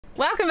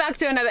Welcome back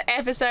to another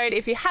episode.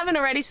 If you haven't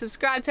already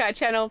subscribed to our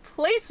channel,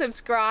 please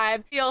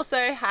subscribe. We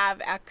also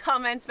have our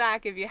comments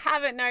back if you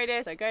haven't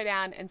noticed, so go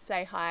down and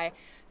say hi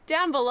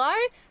down below.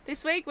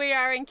 This week we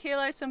are in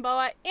Kilo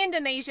Sumbawa,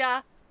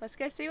 Indonesia. Let's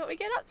go see what we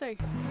get up to.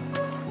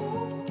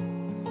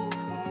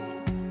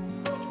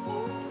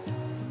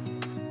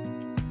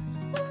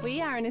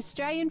 We are an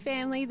Australian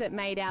family that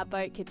made our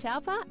boat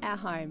Catalpa our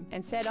home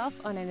and set off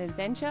on an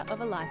adventure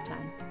of a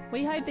lifetime.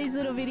 We hope these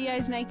little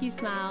videos make you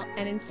smile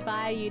and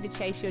inspire you to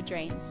chase your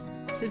dreams.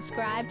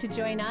 Subscribe to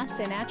join us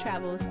in our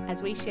travels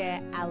as we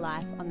share our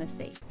life on the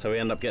sea. So we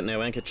end up getting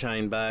our anchor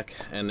chain back,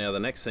 and now the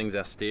next thing's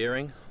our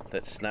steering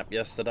that snapped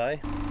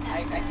yesterday.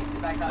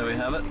 There we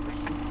have it.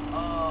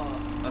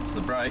 That's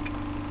the brake.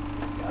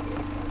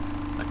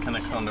 That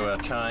connects onto our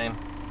chain,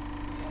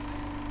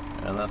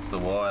 and that's the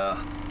wire,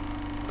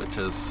 which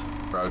is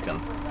broken.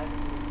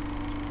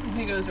 You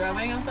think it was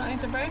rubbing on something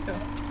to break, or?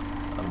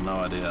 I have no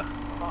idea.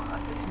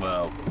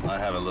 Well, I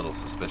have a little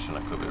suspicion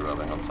it could be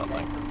rubbing on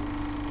something.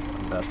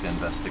 I'm about to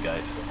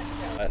investigate.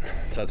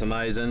 So it's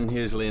amazing.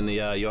 Usually in the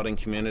yachting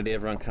community,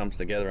 everyone comes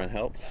together and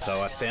helps.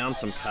 So I found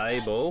some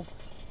cable,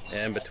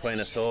 and between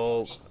us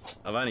all,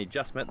 I've only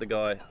just met the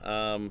guy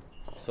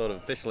sort of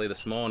officially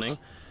this morning,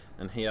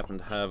 and he happened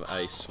to have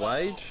a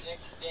swage,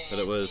 but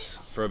it was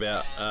for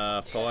about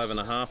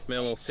 5.5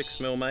 mil or 6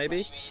 mil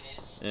maybe,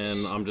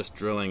 and I'm just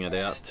drilling it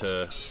out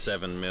to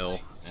 7 mil,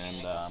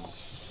 and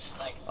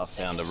I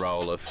found a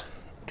roll of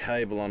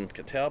cable on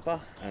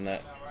Catalpa, and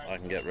that I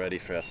can get ready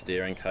for our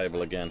steering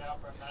cable again.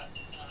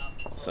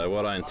 So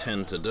what I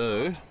intend to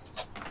do,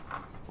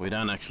 we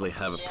don't actually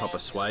have a proper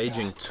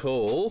swaging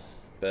tool,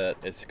 but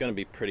it's going to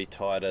be pretty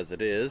tight as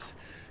it is.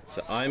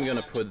 So I'm going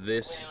to put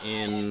this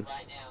in.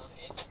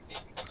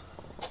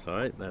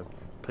 Sorry, the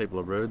people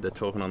are rude, they're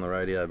talking on the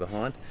radio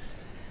behind.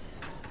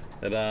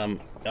 But I'm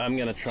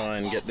going to try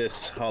and get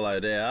this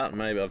hollowed out.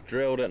 Maybe I've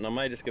drilled it, and I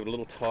may just give it a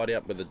little tidy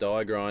up with the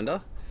die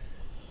grinder.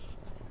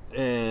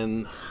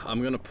 And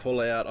I'm going to pull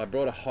out, I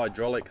brought a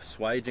hydraulic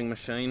swaging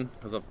machine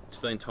because I've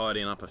been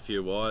tidying up a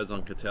few wires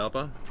on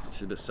Catalpa.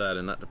 She's a bit sad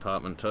in that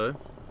department too.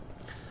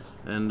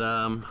 And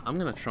I'm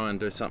going to try and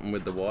do something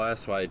with the wire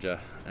swager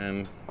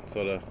and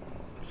sort of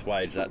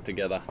swage that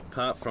together.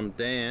 Apart from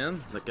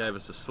Dan that gave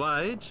us a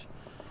swage,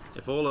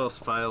 if all else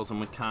fails and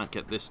we can't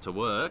get this to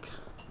work,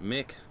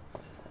 Mick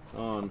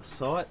on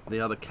site,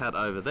 the other cat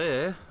over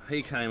there,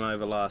 he came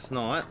over last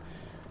night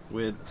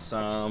with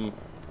some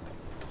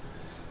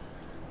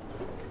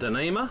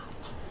Dyneema.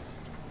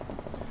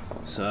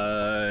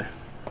 So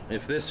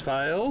if this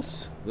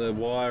fails, the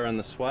wire and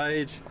the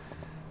swage,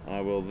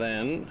 I will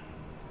then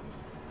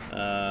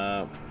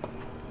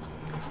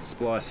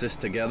splice this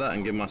together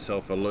and give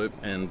myself a loop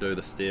and do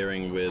the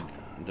steering with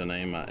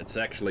Dyneema. It's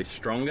actually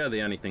stronger.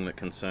 The only thing that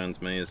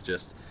concerns me is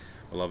just,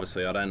 well,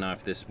 obviously I don't know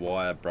if this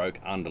wire broke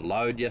under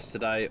load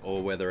yesterday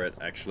or whether it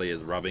actually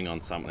is rubbing on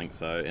something.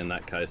 So in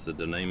that case, the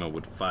Dyneema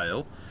would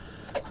fail.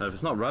 So if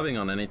it's not rubbing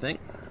on anything,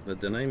 the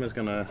Dyneema is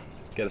going to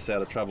get us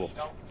out of trouble.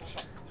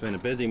 It's been a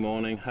busy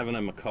morning, haven't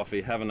had my coffee,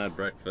 haven't had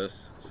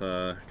breakfast,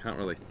 so can't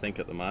really think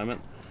at the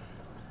moment.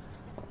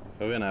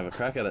 But we're going to have a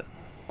crack at it.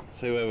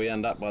 See where we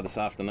end up by this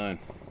afternoon.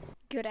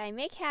 G'day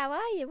Mick, how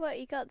are you? What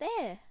you got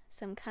there?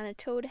 Some kind of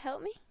tool to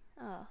help me?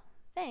 Oh,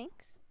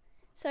 thanks.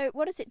 So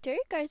what does it do?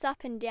 It goes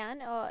up and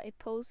down, or it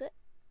pulls it?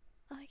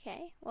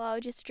 Okay, well I'll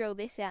just drill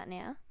this out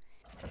now.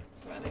 It's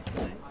right next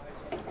to me.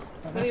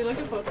 What are you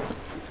looking for?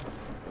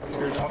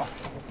 Screwdriver.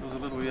 There's a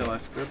little yellow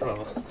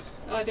screwdriver.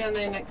 Oh, down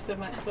there next to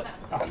Matt's foot.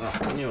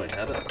 Oh, I knew he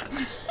had it.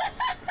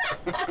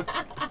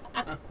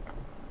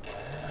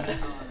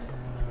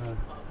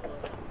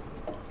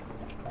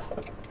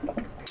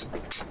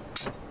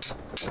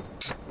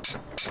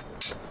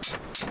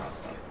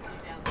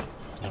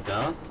 You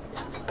going?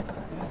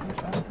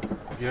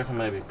 Do you reckon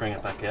maybe bring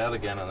it back out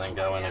again and then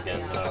go in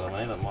again, you know what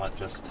I mean? It might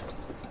just...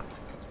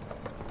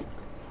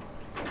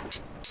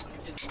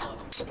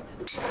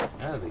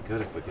 Yeah, it'd be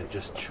good if we could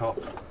just chop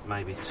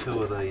maybe 2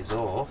 of these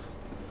off.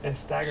 And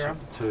stagger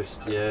them.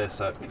 Yeah,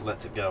 so it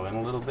lets it go in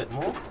a little bit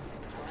more.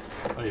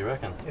 What do you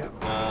reckon? Yep.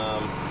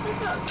 Is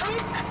that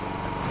safe?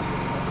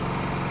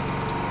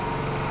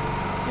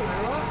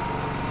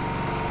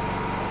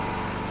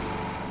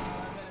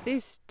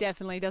 This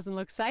definitely doesn't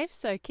look safe,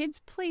 so kids,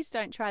 please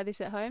don't try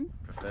this at home.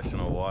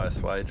 Professional wire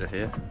swager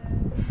here.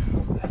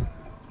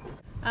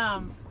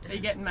 Are you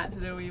getting Matt to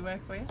do all your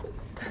work for you?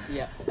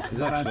 Yeah. He's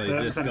actually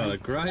just got a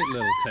great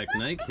little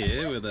technique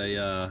here with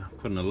a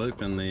putting a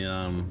loop in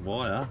the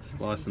wire,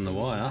 splicing the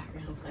wire.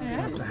 Yeah. You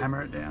have to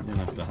hammer it down. You'll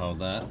have to hold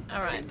that.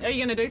 All right. Are you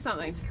going to do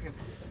something?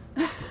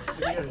 You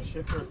get a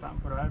shifter or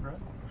something, put it over it.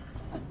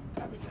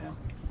 Tap it down.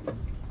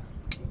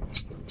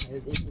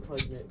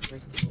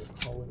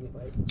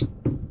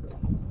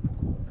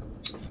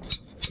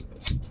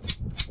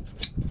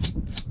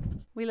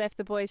 We left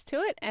the boys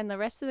to it, and the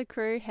rest of the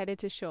crew headed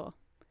to shore.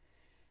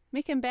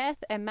 Mick and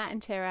Beth and Matt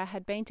and Tara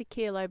had been to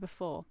Kilo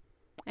before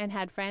and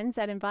had friends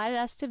that invited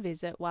us to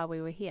visit while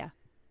we were here.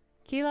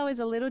 Kilo is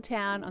a little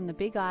town on the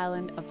big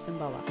island of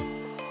Sumbawa.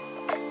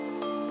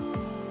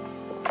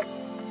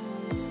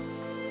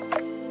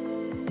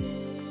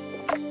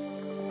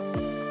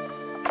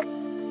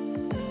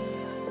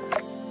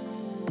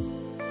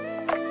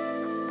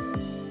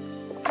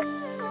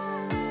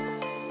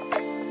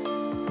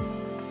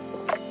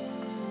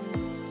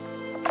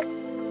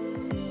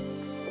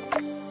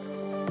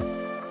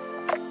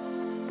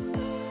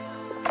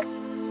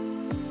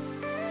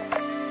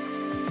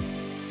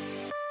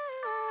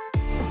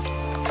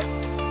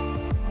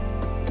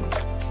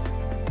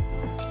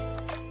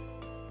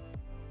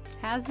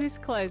 How's this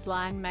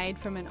clothesline made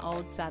from an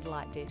old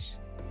satellite dish?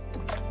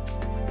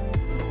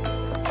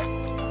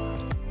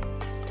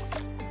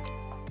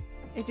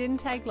 It didn't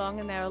take long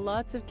and there were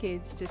lots of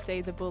kids to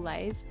see the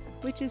bules,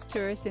 which is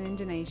tourists in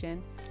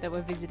Indonesian that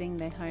were visiting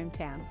their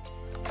hometown.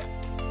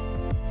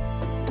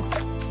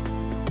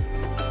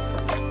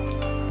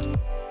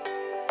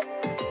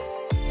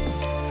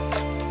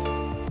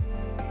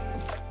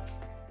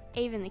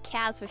 Even the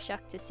cows were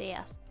shocked to see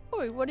us.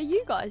 Oh, what are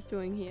you guys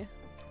doing here?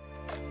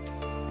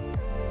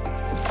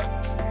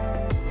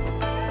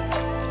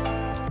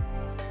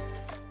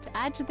 To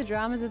add to the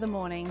dramas of the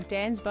morning,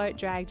 Dan's boat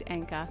dragged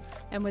anchor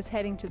and was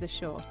heading to the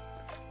shore,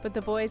 but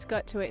the boys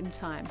got to it in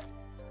time.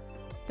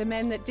 The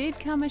men that did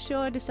come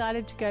ashore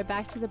decided to go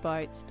back to the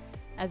boats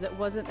as it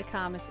wasn't the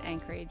calmest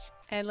anchorage,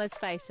 and let's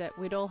face it,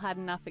 we'd all had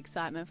enough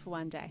excitement for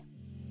one day.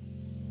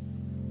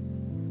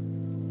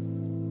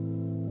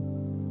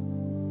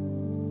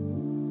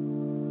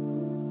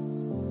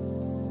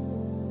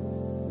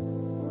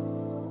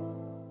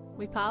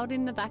 We piled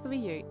in the back of a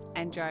ute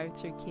and drove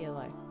through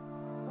Kilo.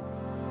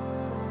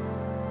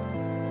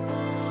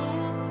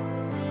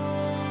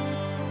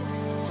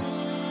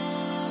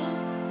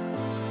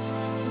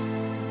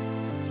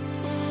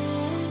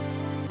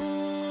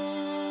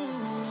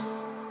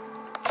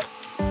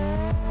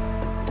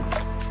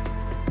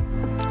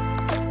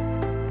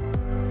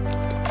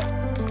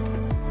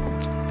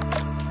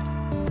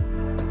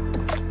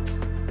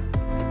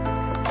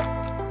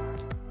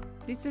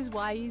 This is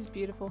Wayu's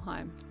beautiful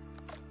home.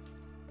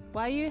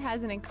 Wayu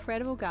has an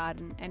incredible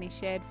garden and he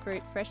shared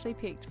fruit freshly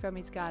picked from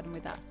his garden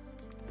with us.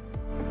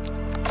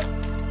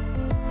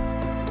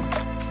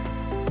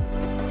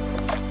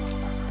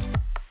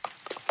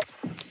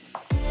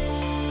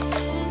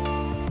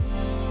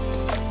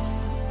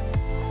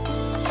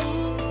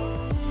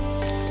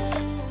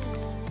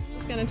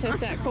 Just going to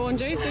test out corn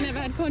juice. We never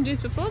had corn juice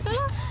before,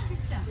 Bella?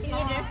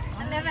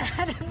 I never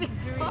had it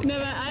before.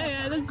 Never, oh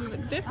yeah, that's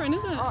different,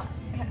 isn't it?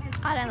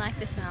 I don't like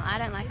the smell. I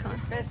don't like corn.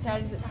 Best, how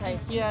does it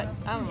taste? Yeah,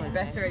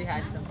 Best already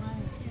had some.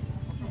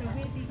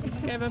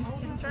 Okay, Bob.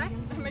 Try?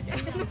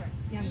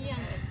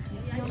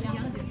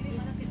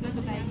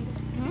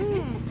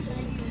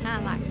 I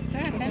like it.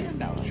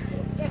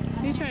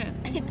 You try it.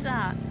 It's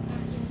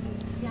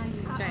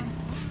Okay.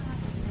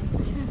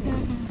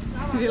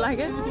 Did you like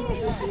it?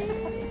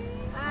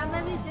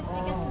 maybe just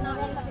because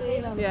not used to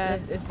it. Yeah.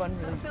 This one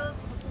really.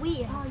 Feels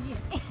weird.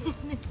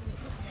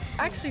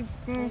 Actually,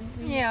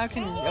 yeah, I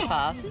can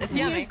pass. It's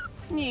yummy.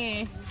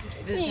 Yeah.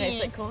 Does it taste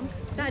like corn?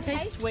 No, it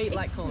tastes sweet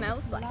like corn.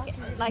 Smells like it.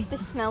 Like the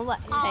smell like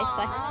tastes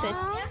like the.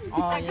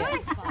 Oh, yeah.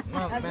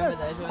 Oh, remember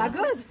those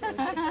ones?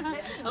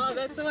 Oh,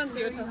 that's the ones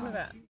you were talking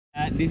about.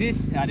 This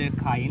is other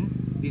kinds.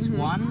 This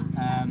one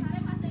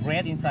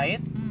red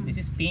inside. This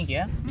is pink,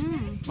 yeah.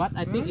 But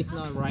I think it's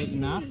not right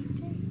enough.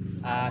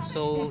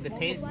 So the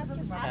taste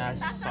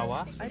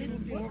sour.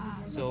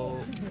 So,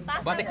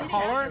 but the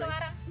color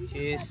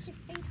is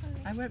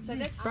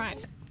Right.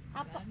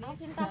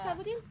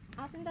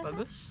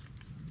 bagus,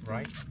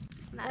 right?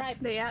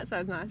 The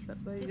outside's nice, but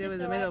what you do with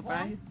the middle,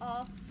 bro?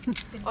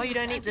 Oh, you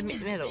don't eat the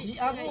middle? You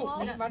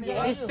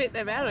spit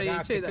them out or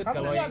you chew them?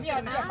 Kalau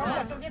yang-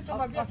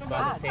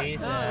 but the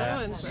taste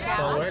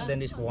sour than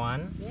this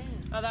one.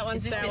 Oh, that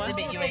one's Is this sour. the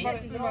bit you ate? No.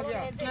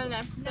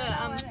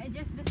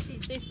 Just the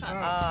seeds. This part.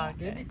 Ah,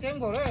 okay.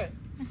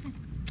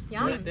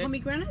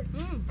 Pomegranates?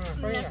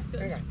 That's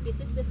good. This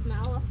is the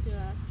smell of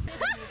the.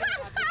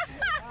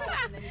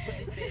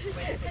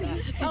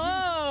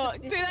 Oh,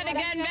 do that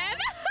again, man.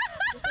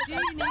 Do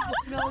you need to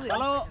smell this?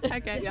 Kalau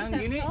Okay. yang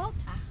gini,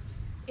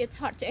 It's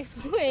hard to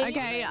explain.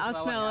 Okay, I'll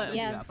smell it.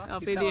 Yeah. I'll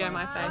video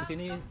my di face.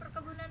 sini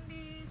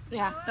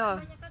Yeah. Oh,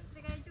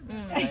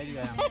 saya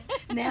juga yang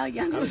Now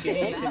young. kalau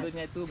sini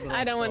sebutnya itu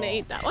I don't want to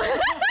eat that one.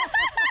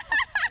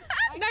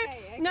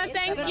 No,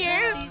 thank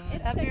you.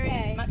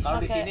 Kalau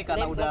di sini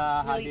karena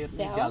udah hadir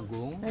di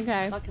jagung,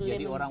 Okay.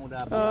 jadi orang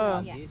udah Oh.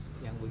 habis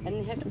yang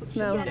begini.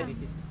 Smell. Jadi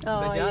Oh,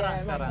 udah jarang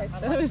yeah. sekarang.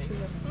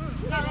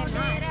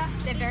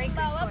 They're very good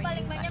for you.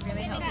 Like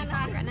really healthy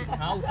pomegranate.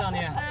 Autan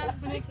ya.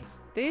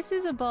 This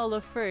is a bowl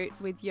of fruit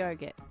with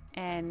yogurt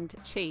and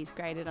cheese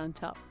grated on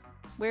top.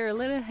 We were a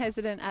little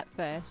hesitant at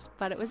first,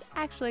 but it was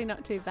actually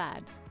not too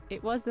bad.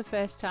 It was the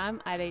first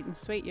time I'd eaten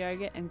sweet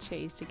yogurt and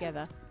cheese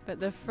together, but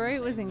the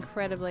fruit was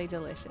incredibly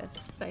delicious.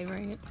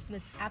 Savouring it.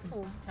 This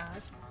apple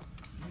tart.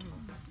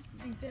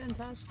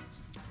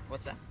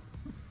 What's that?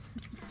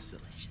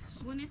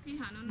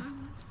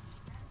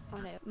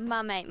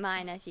 Mum ate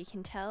mine, as you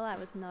can tell. I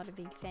was not a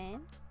big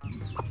fan.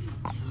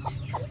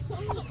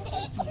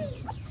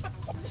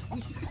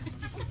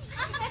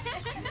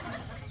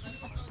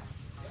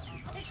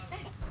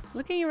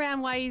 Looking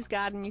around Wayu's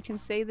garden, you can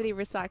see that he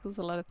recycles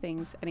a lot of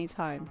things at his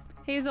home.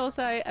 He is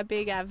also a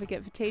big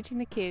advocate for teaching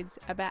the kids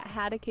about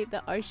how to keep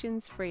the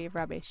oceans free of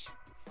rubbish.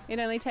 It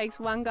only takes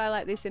one guy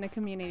like this in a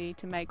community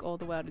to make all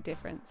the world a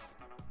difference.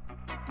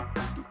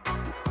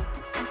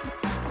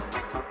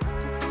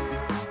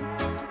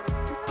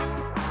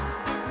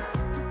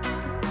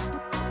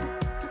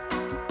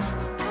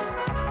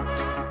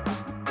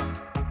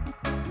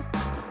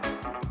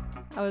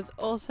 I was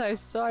also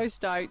so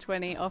stoked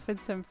when he offered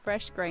some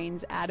fresh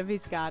greens out of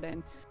his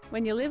garden.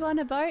 When you live on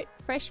a boat,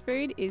 fresh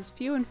food is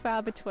few and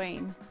far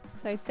between.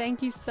 So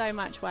thank you so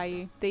much,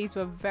 Wayu. These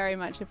were very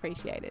much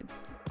appreciated.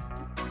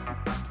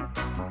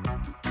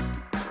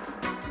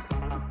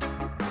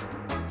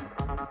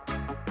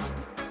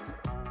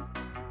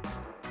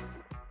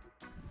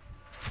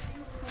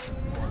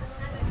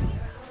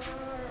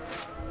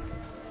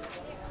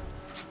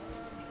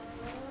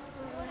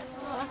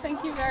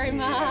 Thank you very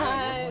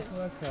much.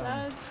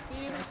 That's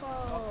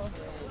beautiful.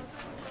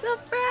 So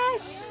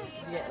fresh.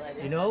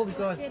 You know,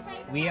 because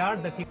we are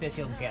the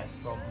special guests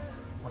from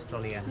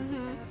Australia.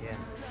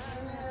 Yes.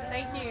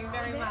 Thank you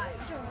very much.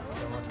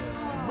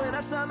 When I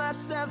saw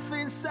myself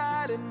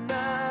inside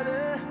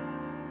another,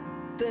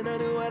 then I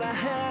knew what I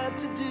had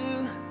to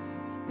do.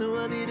 No,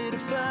 I needed to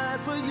fight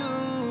for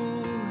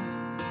you.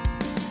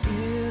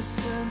 Ears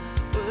turn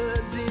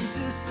words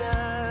into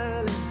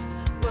silence,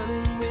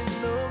 running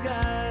with no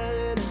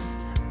guidance,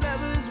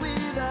 lovers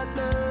without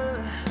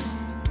love.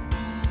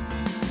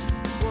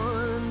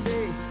 One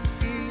day,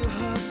 feel your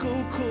heart go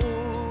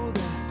cold,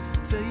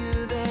 tell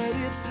you that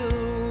it's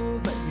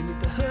over. You need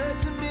the hurt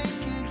to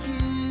make it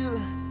heal.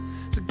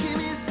 So give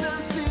me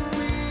something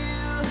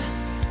real,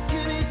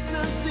 give me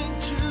something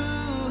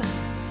true,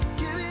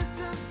 give me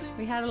something.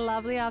 We had a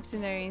lovely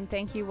afternoon.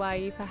 Thank you,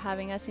 Wayu, for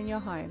having us in your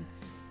home.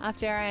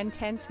 After our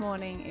intense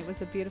morning, it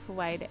was a beautiful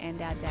way to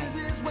end our day. This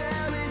is where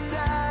it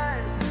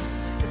dies.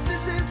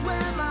 This is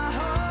where my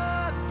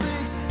heart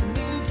breaks. I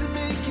need to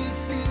make it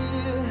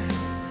feel.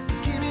 So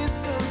give me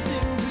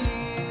something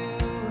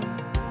real.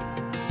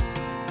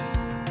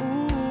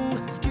 Ooh,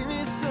 just give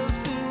me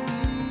something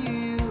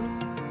real.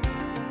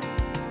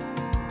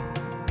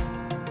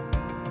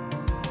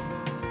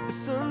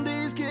 Some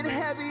days get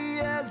heavy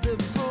as a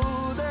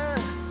boulder,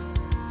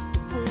 the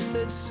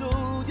wounded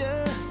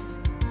soldier,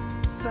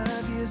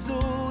 5 years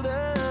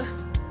older.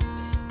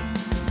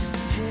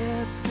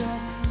 Heads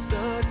got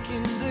stuck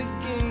in the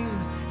game.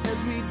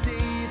 Every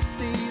day it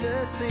stay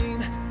the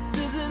same.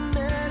 Doesn't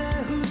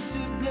matter who's to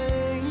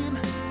blame.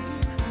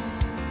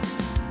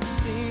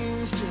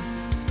 Things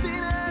just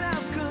spin out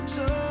of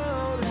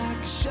control like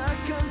a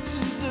shotgun to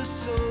the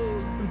soul.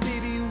 And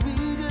baby, we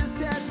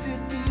just had to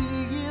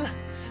deal.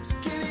 So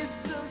give me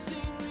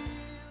something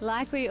real.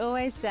 Like we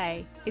always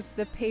say, it's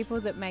the people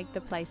that make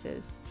the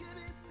places.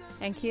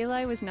 And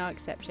Kilo was no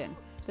exception.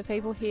 The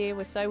people here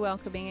were so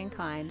welcoming and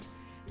kind,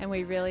 and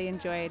we really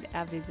enjoyed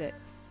our visit.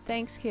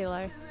 Thanks,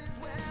 Kilo.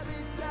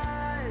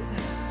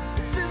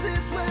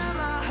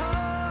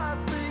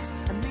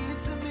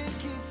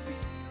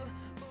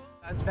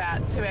 It's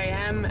about 2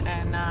 a.m.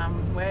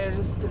 and we're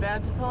just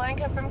about to pull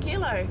anchor from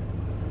Kilo.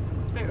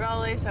 It's a bit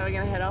rolly, so we're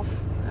going to head off.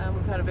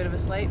 We've had a bit of a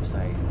sleep, so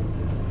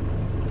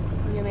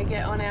we're going to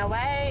get on our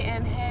way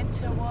and head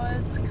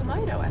towards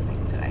Komodo, I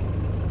think, today.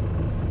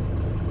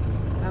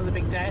 Another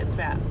big day. It's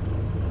about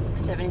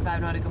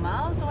 75 nautical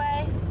miles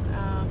away.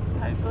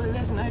 Hopefully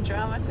there's no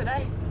drama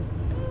today.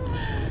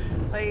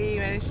 We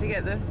managed to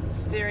get the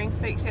steering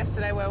fixed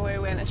yesterday while we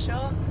went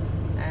ashore,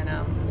 and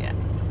yeah,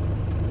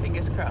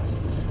 fingers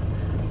crossed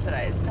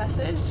today's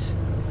passage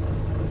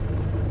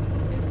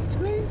is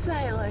smooth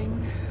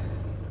sailing.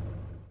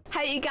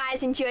 Hope you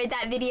guys enjoyed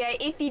that video.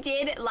 If you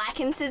did, like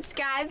and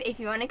subscribe. If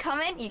you want to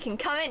comment, you can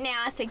comment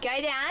now, so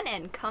go down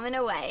and comment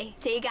away.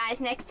 See you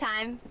guys next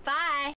time. Bye.